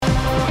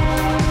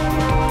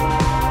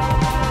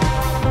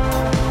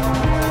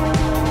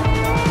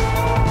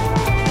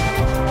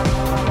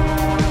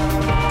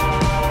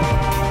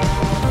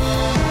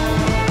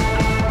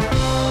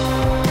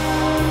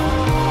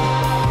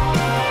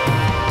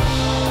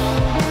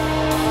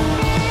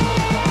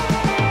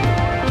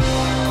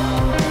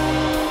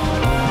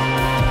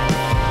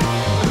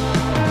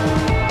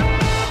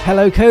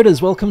Hello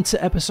coders, welcome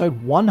to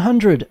episode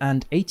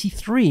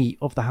 183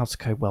 of the How to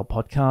Code Well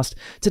podcast.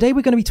 Today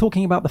we're going to be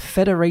talking about the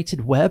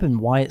federated web and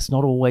why it's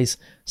not always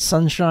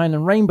sunshine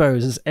and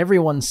rainbows as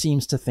everyone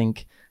seems to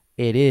think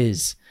it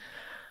is.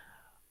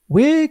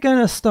 We're going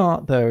to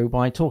start though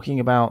by talking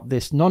about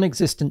this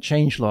non-existent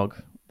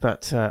changelog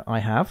that I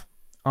have.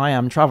 I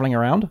am traveling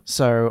around,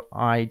 so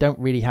I don't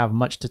really have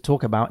much to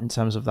talk about in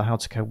terms of the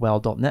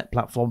howtocodewell.net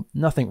platform.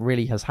 Nothing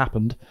really has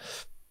happened,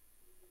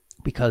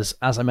 because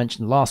as I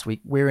mentioned last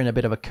week, we're in a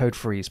bit of a code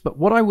freeze. But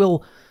what I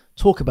will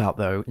talk about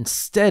though,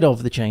 instead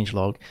of the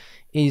changelog,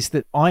 is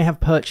that I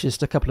have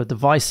purchased a couple of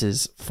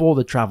devices for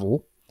the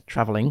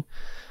traveling.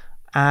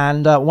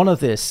 And one of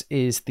this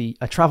is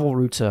a travel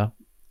router.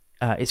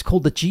 It's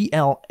called the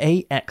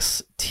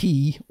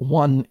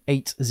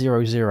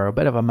GLAXT1800, a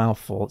bit of a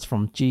mouthful. It's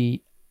from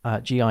GI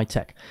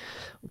Tech,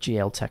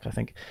 GL Tech, I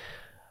think.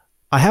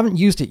 I haven't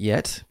used it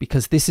yet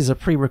because this is a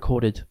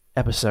pre-recorded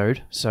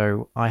episode,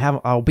 so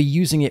I'll be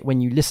using it when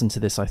you listen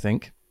to this, I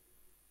think.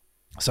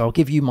 So I'll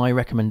give you my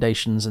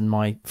recommendations and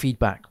my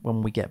feedback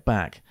when we get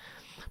back.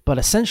 But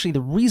essentially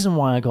the reason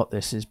why I got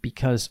this is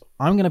because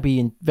I'm going to be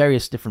in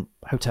various different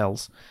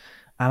hotels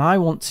and I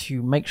want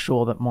to make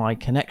sure that my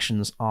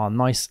connections are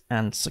nice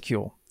and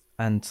secure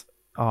and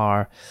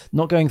are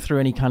not going through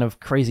any kind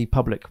of crazy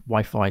public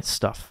Wi-Fi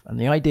stuff. And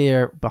the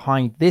idea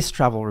behind this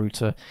travel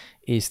router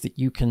is that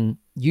you can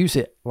use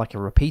it like a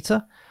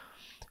repeater.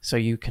 So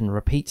you can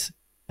repeat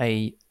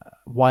a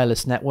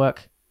wireless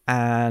network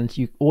and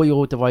all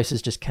your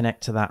devices just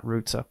connect to that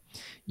router.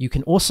 You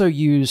can also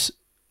use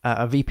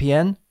a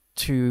VPN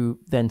to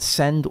then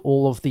send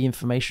all of the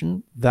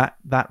information that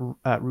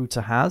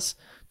router has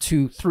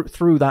through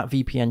that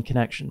VPN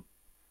connection.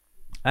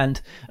 And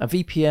a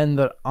VPN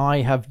that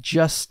I have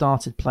just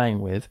started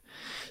playing with,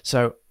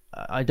 so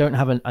I don't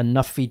have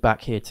enough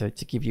feedback here to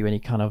give you any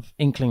kind of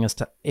inkling as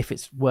to if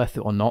it's worth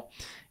it or not,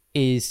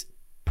 is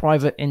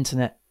Private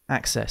Internet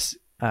Access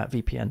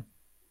VPN.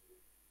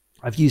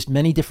 I've used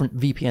many different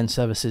VPN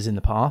services in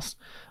the past.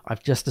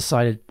 I've just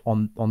decided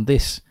on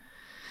this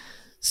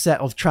set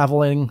of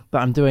traveling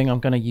that I'm doing, I'm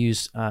going to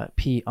use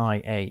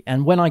PIA.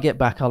 And when I get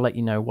back, I'll let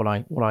you know what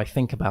I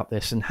think about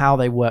this and how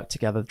they work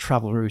together, the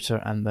travel router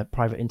and the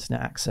Private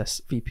Internet Access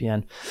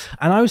VPN.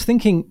 And I was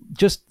thinking,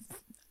 just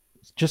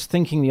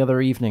thinking the other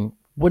evening,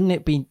 wouldn't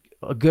it be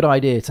a good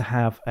idea to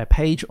have a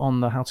page on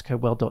the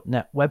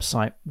howtocodewell.net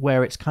website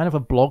where it's kind of a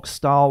blog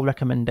style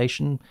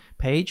recommendation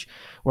page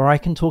where I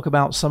can talk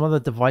about some of the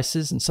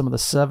devices and some of the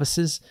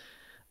services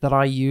that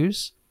I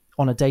use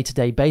on a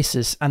day-to-day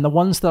basis, and the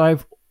ones that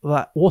I've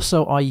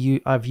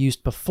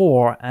used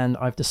before and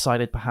I've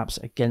decided perhaps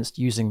against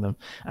using them,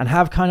 and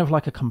have kind of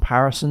like a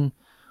comparison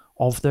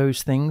of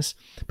those things,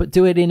 but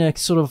do it in a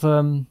sort of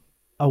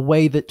a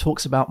way that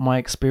talks about my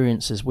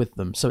experiences with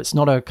them. So it's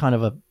not a kind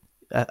of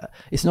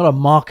it's not a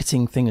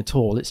marketing thing at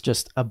all. It's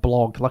just a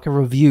blog, like a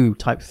review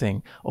type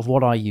thing of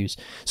what I use.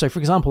 So for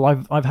example,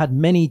 I've had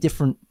many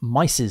different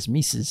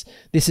mices.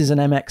 This is an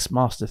MX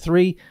Master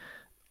 3.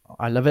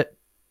 I love it.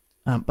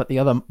 But the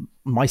other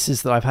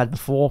mices that I've had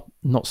before,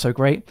 not so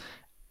great.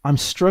 I'm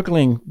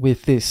struggling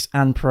with this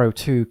AnPro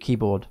 2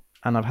 keyboard,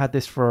 and I've had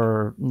this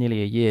for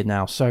nearly a year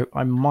now. So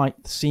I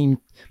might see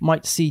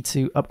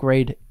to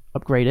upgrade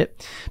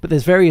it, but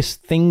there's various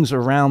things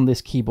around this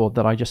keyboard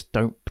that I just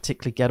don't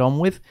particularly get on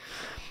with,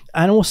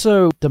 and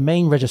also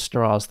domain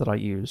registrars that I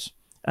use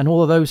and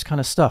all of those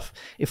kind of stuff.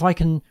 If I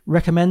can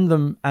recommend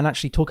them and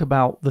actually talk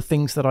about the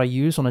things that I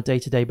use on a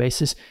day-to-day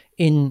basis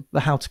in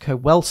the How to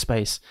Code Well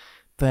space,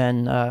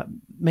 then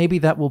maybe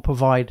that will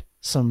provide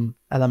some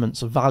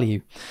elements of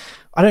value.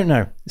 I don't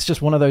know. It's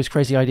just one of those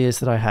crazy ideas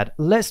that I had.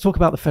 Let's talk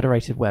about the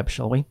federated web,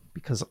 shall we?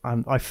 Because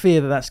I fear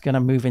that that's going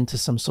to move into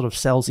some sort of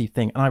salesy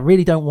thing, and I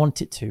really don't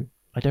want it to.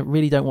 I don't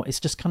want.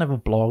 It's just kind of a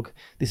blog.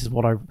 This is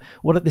what I've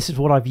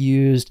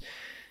used.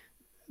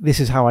 This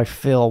is how I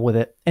feel with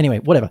it. Anyway,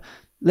 whatever.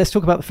 Let's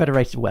talk about the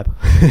federated web.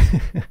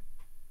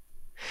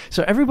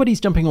 So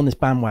everybody's jumping on this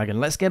bandwagon.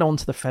 Let's get on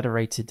to the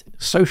federated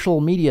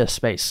social media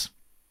space,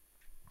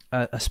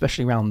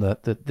 especially around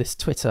this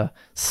Twitter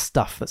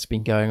stuff that's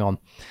been going on.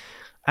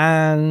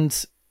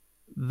 And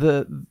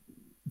the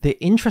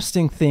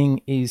interesting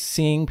thing is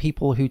seeing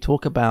people who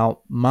talk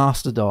about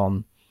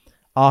Mastodon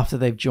after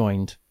they've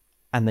joined,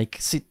 and they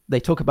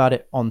talk about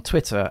it on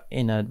Twitter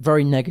in a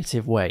very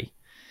negative way.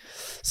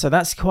 So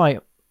that's quite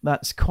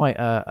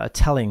a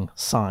telling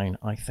sign,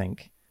 I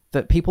think,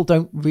 that people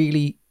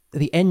the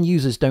end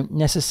users don't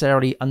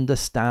necessarily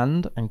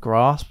understand and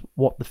grasp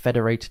what the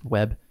federated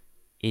web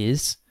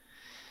is.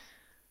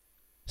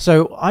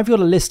 So I've got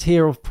a list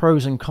here of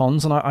pros and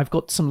cons, and I've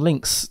got some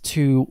links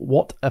to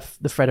what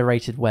the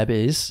federated web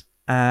is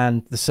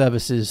and the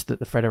services that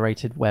the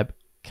federated web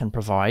can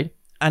provide.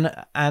 And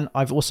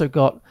I've also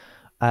got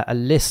a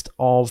list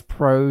of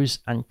pros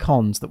and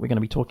cons that we're going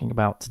to be talking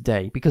about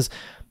today, because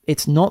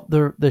it's not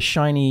the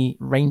shiny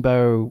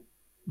rainbow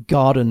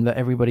garden that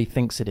everybody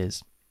thinks it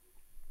is.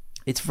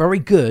 It's very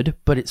good,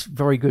 but it's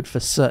very good for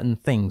certain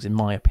things, in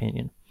my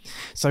opinion.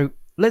 So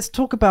let's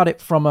talk about it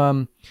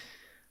from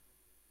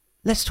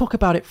let's talk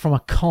about it from a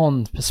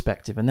con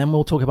perspective, and then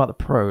we'll talk about the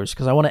pros,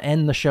 because I want to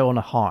end the show on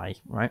a high,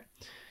 right?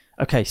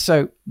 Okay,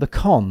 so the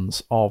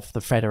cons of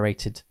the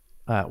federated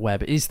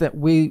web is that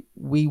we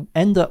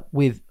end up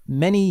with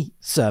many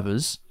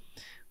servers,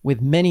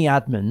 with many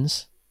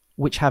admins,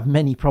 which have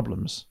many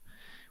problems,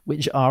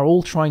 which are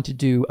all trying to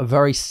do a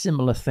very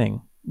similar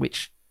thing,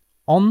 which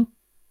on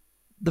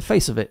the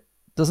face of it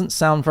doesn't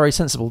sound very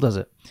sensible, does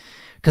it?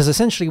 Because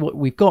essentially what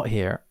we've got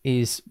here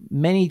is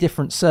many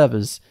different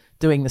servers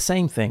doing the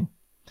same thing.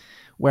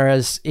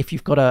 Whereas if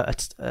you've got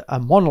a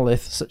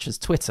monolith such as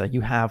Twitter,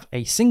 you have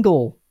a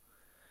single,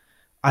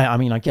 I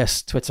mean, I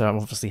guess Twitter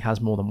obviously has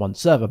more than one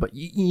server, but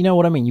you know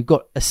what I mean? You've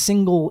got a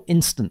single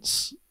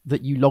instance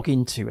that you log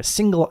into, a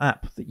single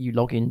app that you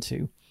log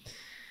into,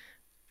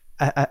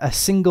 a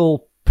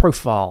single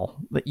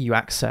profile that you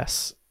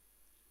access.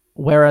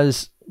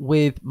 Whereas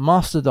with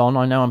Mastodon,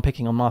 I know I'm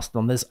picking on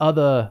Mastodon, there's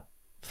other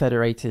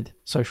federated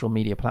social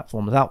media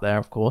platforms out there,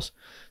 of course.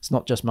 It's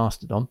not just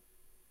Mastodon.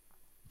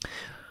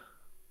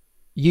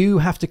 You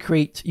have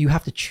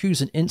to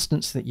choose an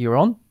instance that you're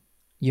on.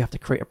 You have to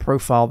create a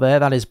profile there.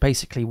 That is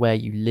basically where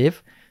you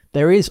live.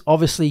 There is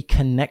obviously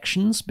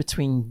connections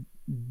between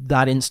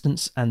that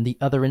instance and the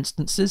other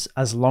instances,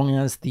 as long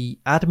as the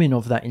admin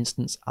of that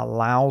instance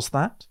allows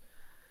that.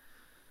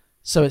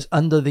 So it's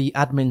under the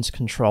admin's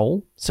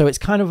control. So it's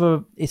kind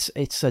of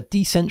it's a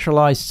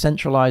decentralized,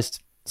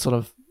 centralized sort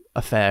of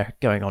affair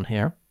going on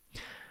here.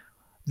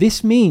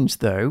 This means,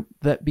 though,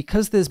 that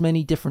because there's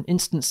many different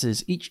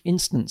instances, each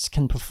instance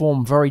can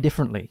perform very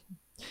differently.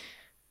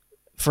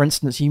 For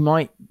instance, you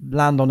might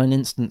land on an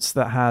instance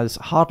that has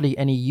hardly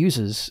any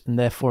users, and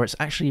therefore it's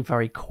actually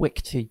very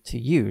quick to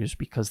use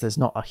because there's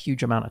not a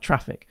huge amount of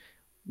traffic.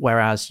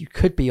 Whereas you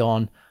could be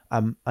on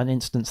an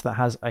instance that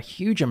has a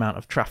huge amount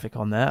of traffic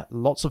on there,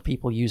 lots of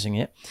people using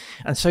it.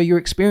 And so your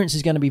experience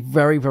is going to be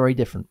very, very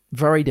different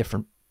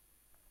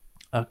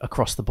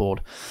across the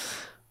board.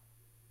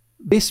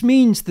 This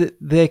means that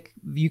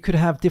you could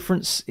have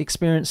different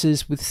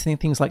experiences with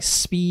things like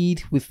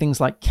speed, with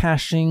things like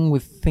caching,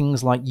 with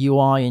things like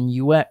UI and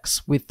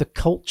UX, with the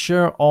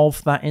culture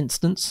of that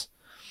instance,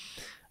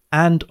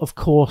 and of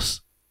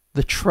course,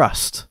 the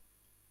trust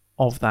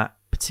of that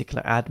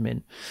particular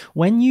admin.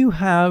 When you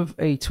have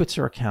a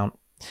Twitter account,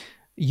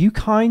 you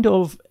kind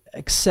of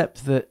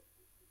accept that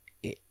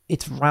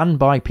it's ran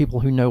by people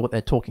who know what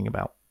they're talking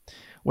about.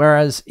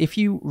 Whereas if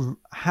you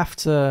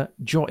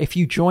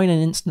join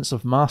an instance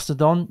of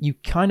Mastodon, you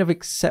kind of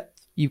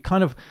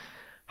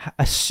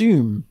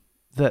assume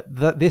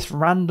that this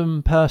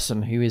random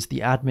person who is the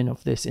admin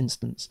of this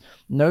instance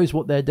knows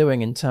what they're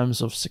doing in terms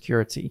of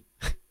security.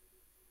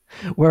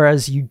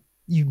 Whereas you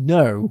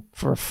know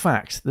for a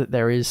fact that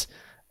there is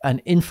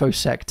an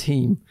InfoSec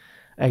team,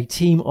 a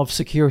team of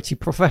security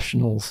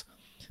professionals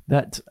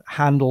that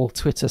handle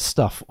Twitter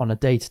stuff on a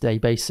day-to-day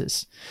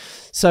basis.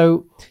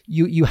 So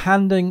you're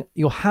handing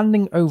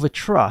over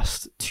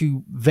trust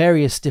to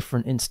various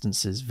different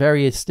instances,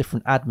 various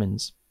different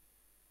admins.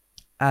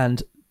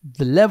 And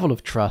the level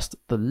of trust,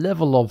 the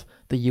level of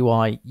the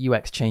UI,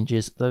 UX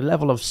changes, the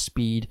level of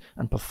speed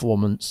and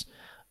performance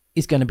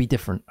is going to be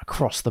different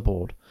across the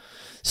board.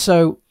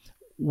 So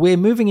we're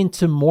moving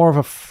into more of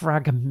a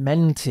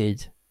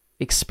fragmented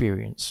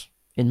experience,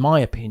 in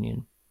my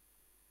opinion.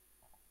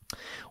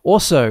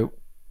 Also,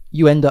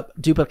 you end up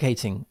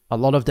duplicating a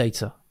lot of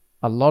data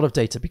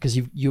because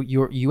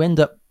you end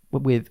up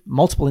with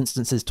multiple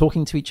instances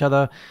talking to each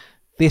other.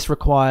 This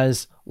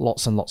requires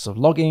lots and lots of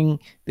logging.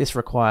 This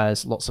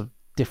requires lots of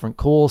different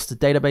calls to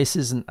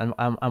databases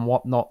and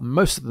whatnot.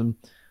 Most of them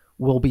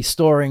will be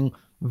storing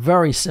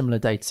very similar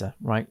data,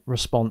 right?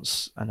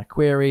 Response and a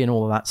query and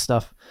all of that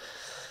stuff,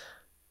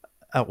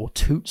 or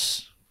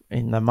toots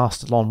in the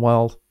Mastodon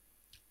world.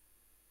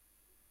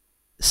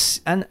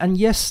 And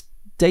yes,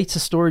 data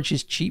storage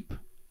is cheap,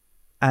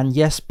 and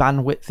yes,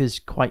 bandwidth is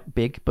quite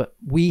big, but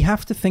we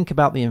have to think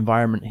about the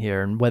environment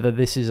here and whether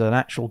this is an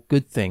actual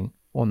good thing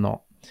or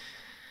not.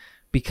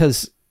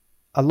 Because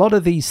a lot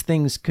of these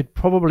things could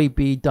probably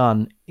be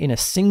done in a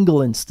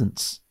single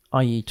instance,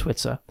 i.e.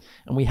 Twitter,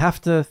 and we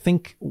have to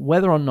think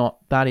whether or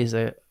not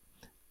the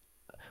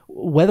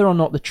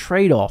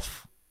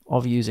trade-off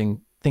of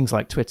using things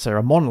like Twitter,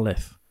 a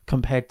monolith,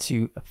 compared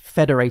to a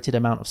federated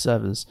amount of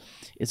servers,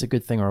 is a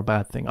good thing or a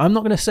bad thing. I'm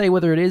not going to say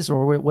whether it is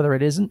or whether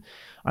it isn't.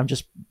 I'm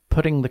just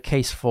putting the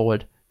case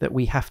forward that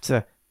we have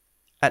to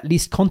at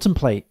least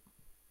contemplate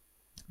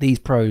these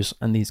pros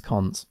and these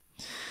cons.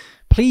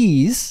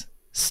 Please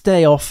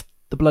stay off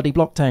the bloody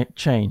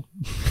blockchain.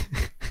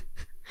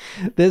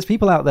 There's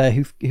people out there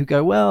who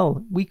go,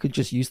 well, we could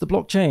just use the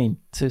blockchain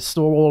to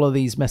store all of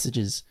these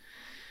messages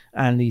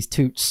and these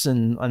toots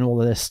and all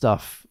of this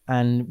stuff.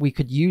 And we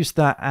could use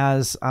that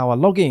as our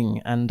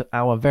logging and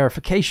our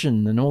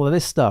verification and all of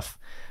this stuff.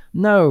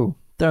 No,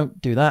 don't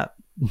do that.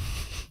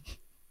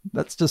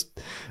 That's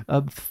just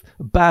a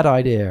bad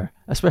idea,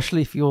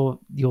 especially if you're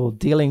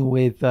dealing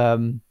with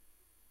when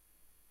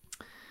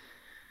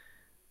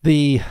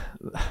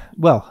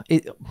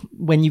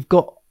you've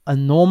got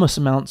enormous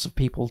amounts of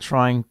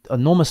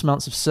enormous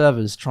amounts of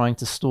servers trying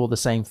to store the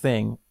same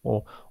thing,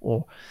 or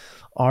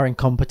are in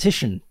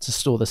competition to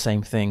store the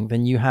same thing,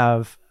 then you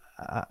have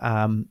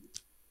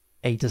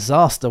a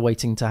disaster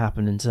waiting to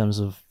happen in terms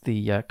of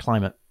the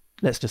climate.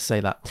 Let's just say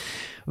that.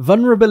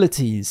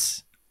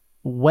 Vulnerabilities.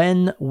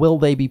 When will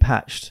they be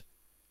patched?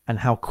 And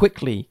how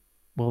quickly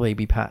will they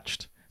be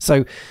patched?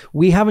 So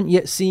we haven't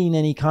yet seen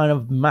any kind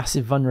of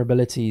massive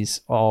vulnerabilities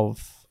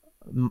of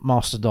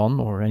Mastodon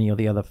or any of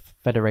the other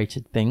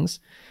federated things,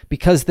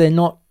 because they're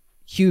not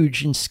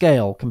huge in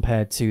scale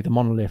compared to the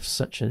monoliths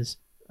such as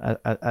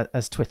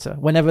Twitter.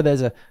 Whenever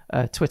there's a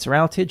Twitter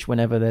outage,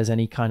 whenever there's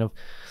any kind of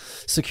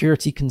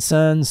security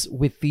concerns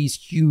with these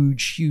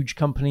huge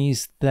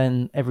companies,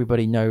 then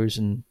everybody knows,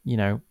 and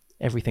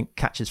everything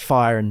catches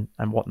fire and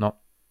whatnot.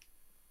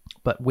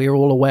 But we're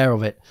all aware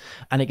of it,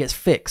 and it gets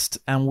fixed,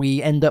 and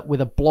we end up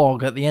with a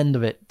blog at the end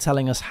of it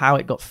telling us how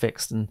it got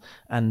fixed and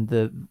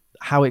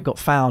how it got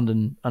found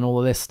and all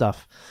of this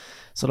stuff.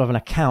 Sort of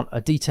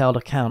a detailed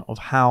account of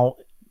how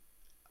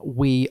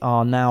we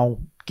are now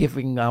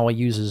giving our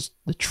users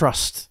the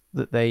trust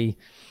that they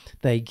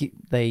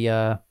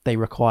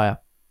require.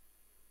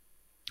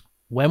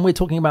 When we're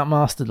talking about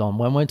Mastodon,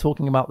 when we're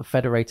talking about the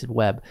federated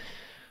web,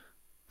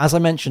 as I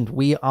mentioned,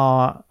 we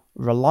are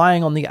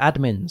relying on the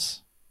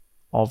admins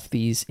of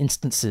these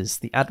instances,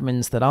 the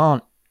admins that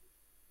aren't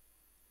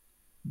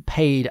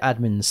paid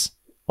admins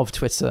of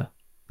Twitter.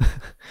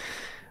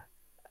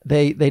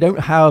 They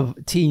don't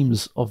have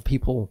teams of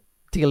people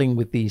dealing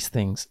with these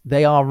things.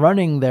 They are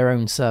running their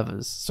own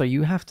servers, so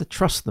you have to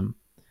trust them.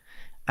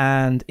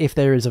 And if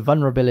there is a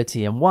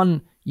vulnerability in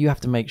one, you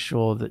have to make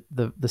sure that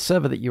the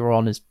server that you're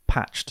on is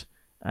patched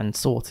and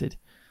sorted.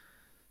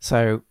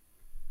 So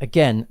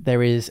again,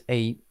 there's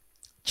a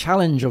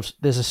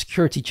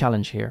security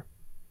challenge here.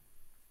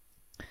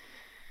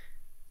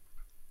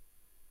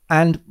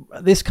 And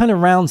this kind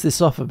of rounds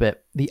this off a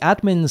bit. The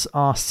admins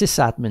are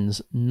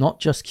sysadmins, not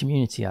just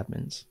community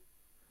admins.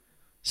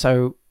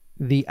 So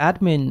the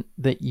admin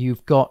that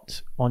you've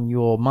got on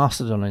your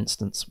Mastodon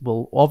instance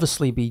will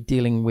obviously be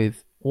dealing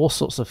with all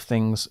sorts of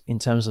things in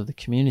terms of the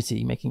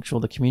community, making sure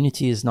the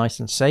community is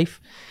nice and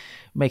safe,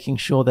 making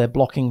sure they're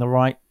blocking the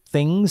right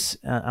things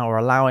or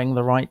allowing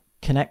the right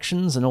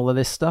connections and all of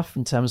this stuff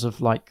in terms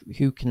of like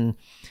who can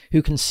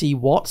see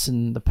what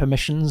and the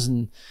permissions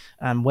and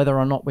whether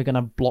or not we're going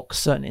to block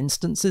certain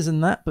instances in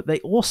that. But they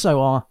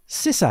also are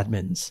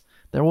sysadmins.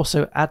 They're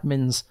also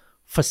admins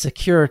for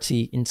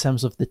security in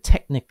terms of the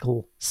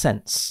technical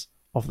sense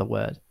of the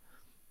word.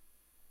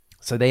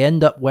 So they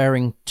end up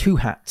wearing two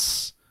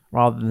hats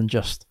rather than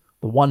just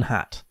the one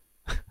hat.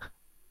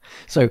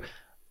 So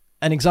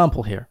an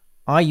example here,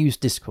 I use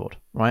Discord,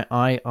 right?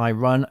 I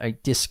run a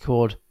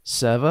Discord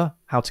server,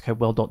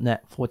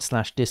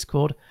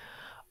 howtocodewell.net/Discord.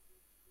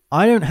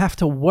 I don't have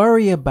to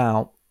worry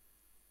about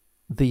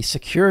the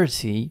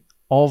security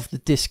of the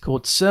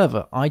Discord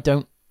server. I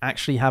don't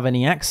actually have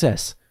any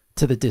access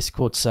to the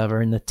Discord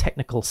server in the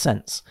technical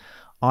sense.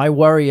 I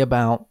worry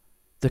about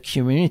the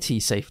community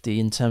safety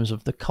in terms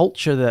of the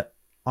culture that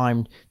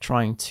I'm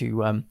trying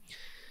to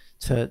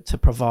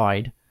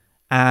provide,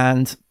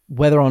 and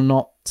whether or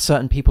not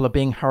certain people are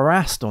being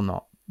harassed or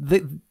not.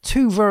 The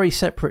two very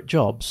separate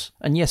jobs.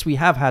 And yes, we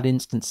have had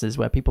instances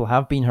where people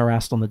have been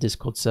harassed on the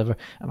Discord server,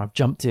 and I've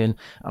jumped in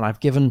and I've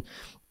given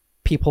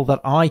people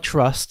that I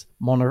trust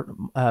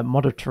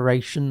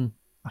moderation,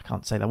 I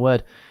can't say the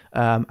word,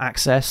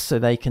 access, so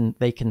they can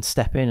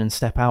step in and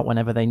step out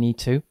whenever they need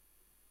to,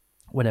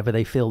 whenever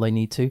they feel they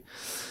need to.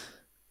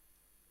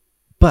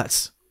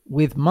 But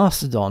with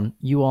Mastodon,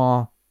 you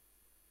are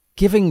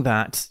giving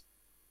that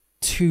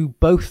to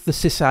both the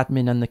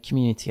sysadmin and the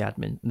community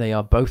admin. They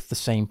are both the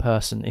same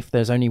person if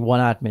there's only one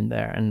admin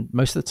there, and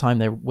most of the time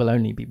there will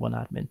only be one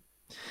admin.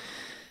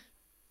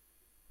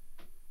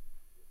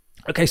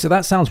 Okay, so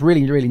that sounds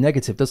really, really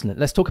negative, doesn't it?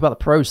 Let's talk about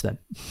the pros then.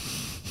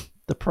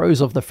 The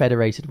pros of the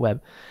federated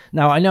web.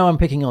 Now, I know I'm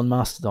picking on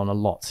Mastodon a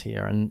lot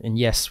here, and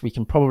yes, we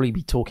can probably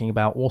be talking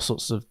about all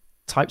sorts of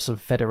types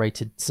of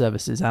federated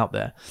services out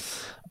there.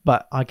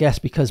 But I guess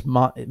because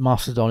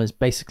Mastodon is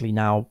basically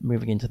now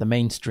moving into the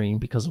mainstream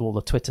because of all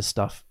the Twitter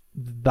stuff,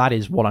 that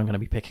is what I'm going to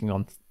be picking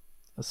on.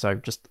 So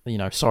just,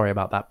 sorry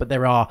about that. But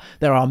there are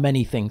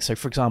many things. So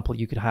for example,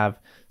 you could have,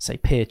 say,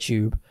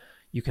 PeerTube.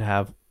 You could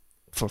have,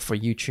 for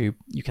YouTube,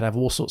 you could have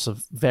all sorts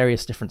of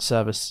various different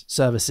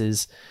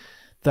services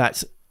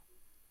that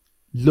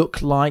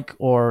look like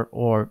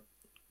or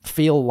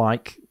feel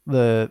like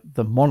the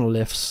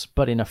monoliths,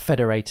 but in a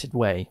federated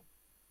way.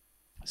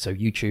 So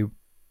YouTube,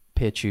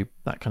 PeerTube,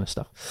 that kind of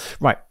stuff.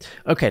 Right.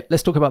 Okay,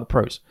 let's talk about the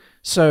pros.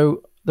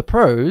 So the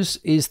pros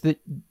is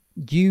that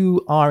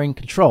you are in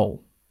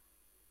control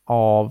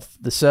of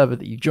the server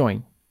that you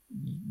join.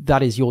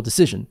 That is your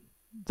decision.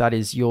 That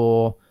is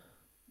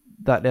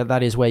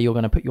that is where you're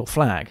going to put your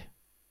flag.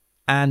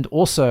 And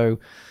also,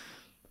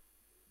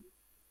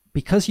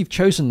 because you've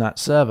chosen that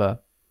server,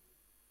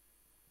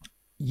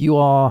 you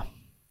are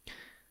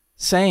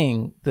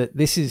saying that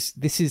this is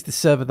the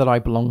server that I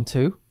belong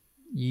to.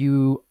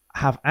 You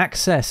have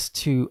access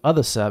to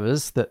other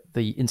servers that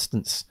the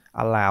instance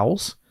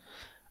allows.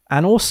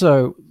 And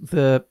also,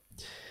 there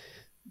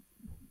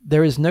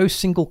is no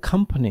single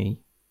company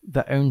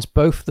that owns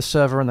both the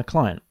server and the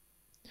client.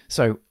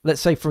 So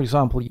let's say, for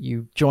example,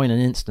 you join an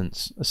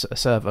instance, a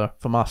server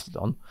for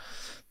Mastodon.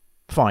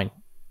 Fine.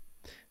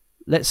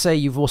 Let's say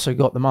you've also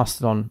got the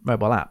Mastodon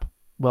mobile app.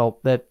 Well,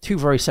 they're two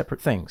very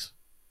separate things.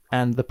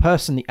 And the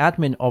person, the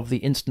admin of the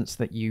instance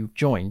that you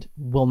joined,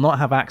 will not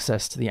have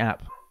access to the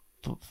app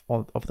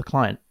of the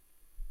client.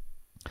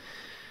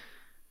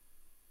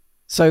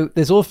 So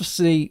there's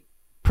obviously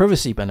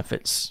privacy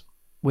benefits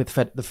with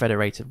the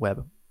federated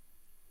web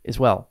as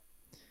well.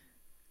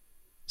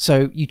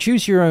 So you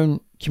choose your own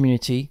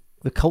community,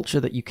 the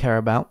culture that you care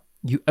about.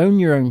 You own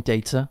your own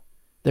data.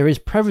 There is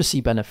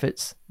privacy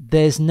benefits.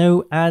 There's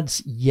no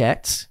ads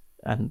yet,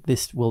 and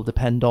this will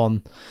depend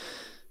on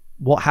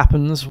what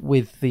happens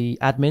with the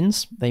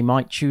admins. They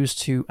might choose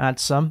to add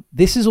some.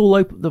 This is all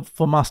open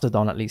for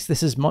Mastodon, at least.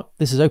 This is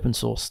open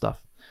source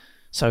stuff.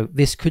 So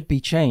this could be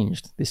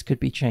changed. This could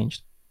be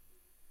changed.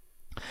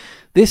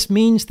 This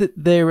means that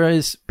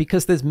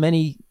because there's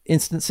many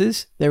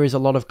instances, there is a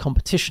lot of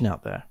competition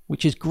out there,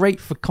 which is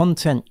great for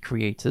content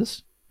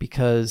creators,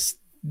 because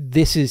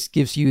this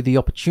gives you the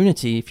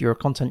opportunity, if you're a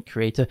content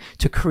creator,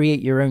 to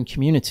create your own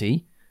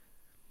community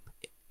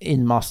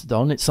in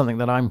Mastodon. It's something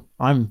that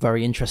I'm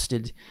very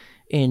interested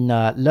in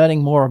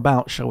learning more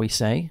about, shall we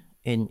say.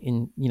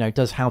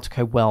 Does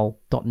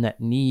howtocodewell.net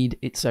need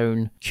its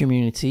own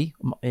community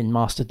in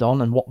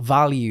Mastodon, and what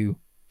value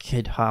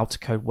could How to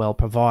Code Well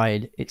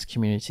provide its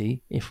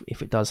community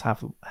if it does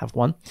have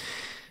one?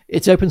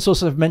 It's open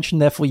source, as I've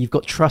mentioned, therefore you've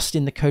got trust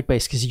in the code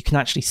base because you can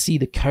actually see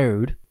the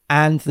code,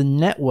 and the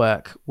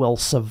network will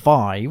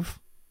survive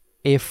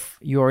if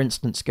your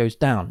instance goes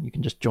down. You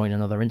can just join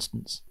another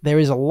instance. There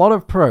is a lot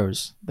of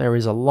pros.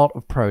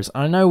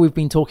 I know we've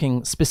been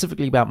talking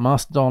specifically about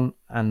Mastodon,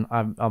 and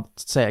I'll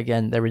say it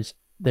again, there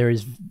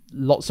is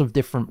lots of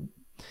different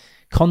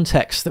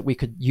contexts that we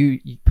could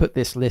put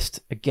this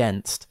list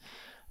against.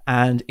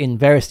 And in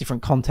various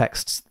different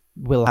contexts,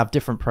 we'll have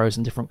different pros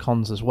and different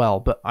cons as well.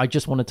 But I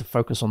just wanted to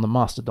focus on the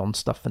Mastodon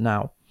stuff for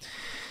now.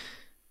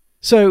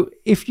 So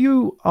if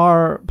you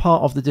are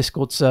part of the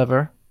Discord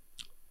server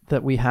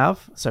that we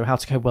have, so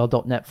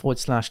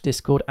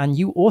howtocodewell.net/Discord, and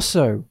you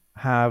also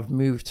have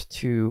moved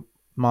to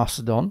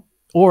Mastodon,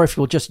 or if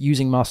you're just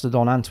using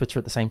Mastodon and Twitter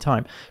at the same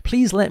time,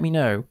 please let me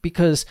know,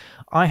 because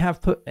I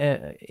have put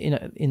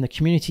in the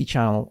community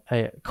channel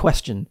a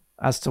question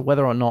as to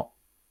whether or not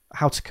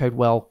How to Code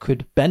Well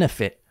could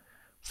benefit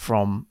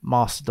from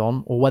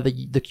Mastodon, or whether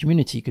the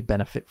community could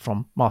benefit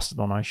from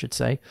Mastodon, I should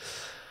say,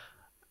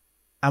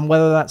 and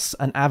whether that's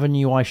an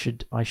avenue I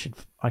should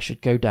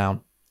go down.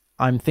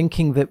 I'm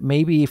thinking that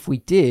maybe if we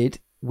did,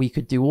 we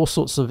could do all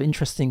sorts of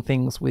interesting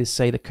things with,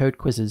 say, the code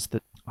quizzes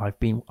that I've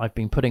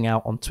been putting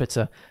out on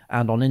Twitter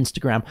and on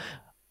Instagram.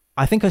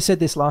 I think I said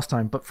this last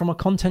time, but from a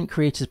content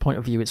creator's point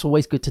of view, it's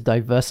always good to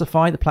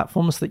diversify the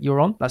platforms that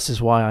you're on. That's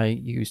just why I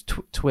use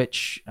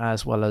Twitch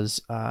as well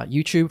as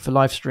YouTube for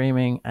live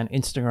streaming, and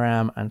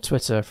Instagram and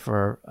Twitter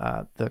for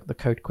the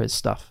code quiz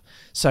stuff.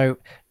 So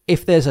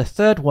if there's a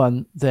third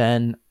one,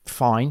 then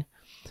fine.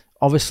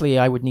 Obviously,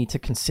 I would need to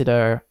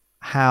consider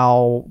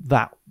how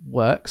that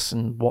works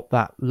and what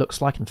that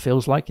looks like and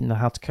feels like in the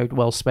How to Code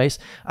Well space,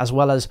 as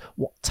well as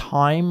what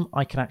time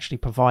I can actually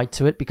provide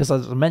to it. Because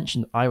as I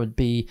mentioned,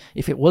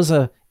 if it was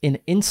an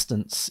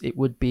instance, it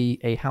would be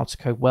a How to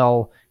Code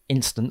Well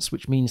instance,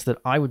 which means that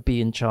I would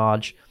be in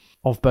charge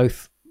of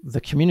both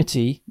the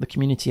community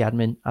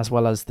admin, as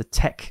well as the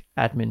tech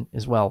admin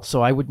as well.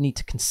 So I would need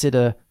to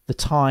consider the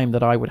time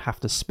that I would have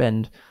to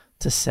spend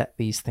to set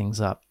these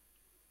things up.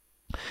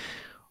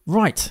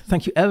 Right,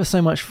 thank you ever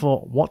so much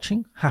for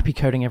watching. Happy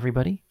coding,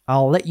 everybody.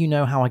 I'll let you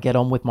know how I get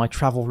on with my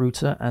travel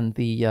router and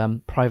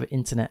the private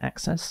internet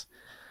access,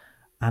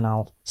 and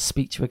I'll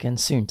speak to you again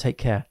soon. Take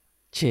care.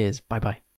 Cheers. Bye-bye.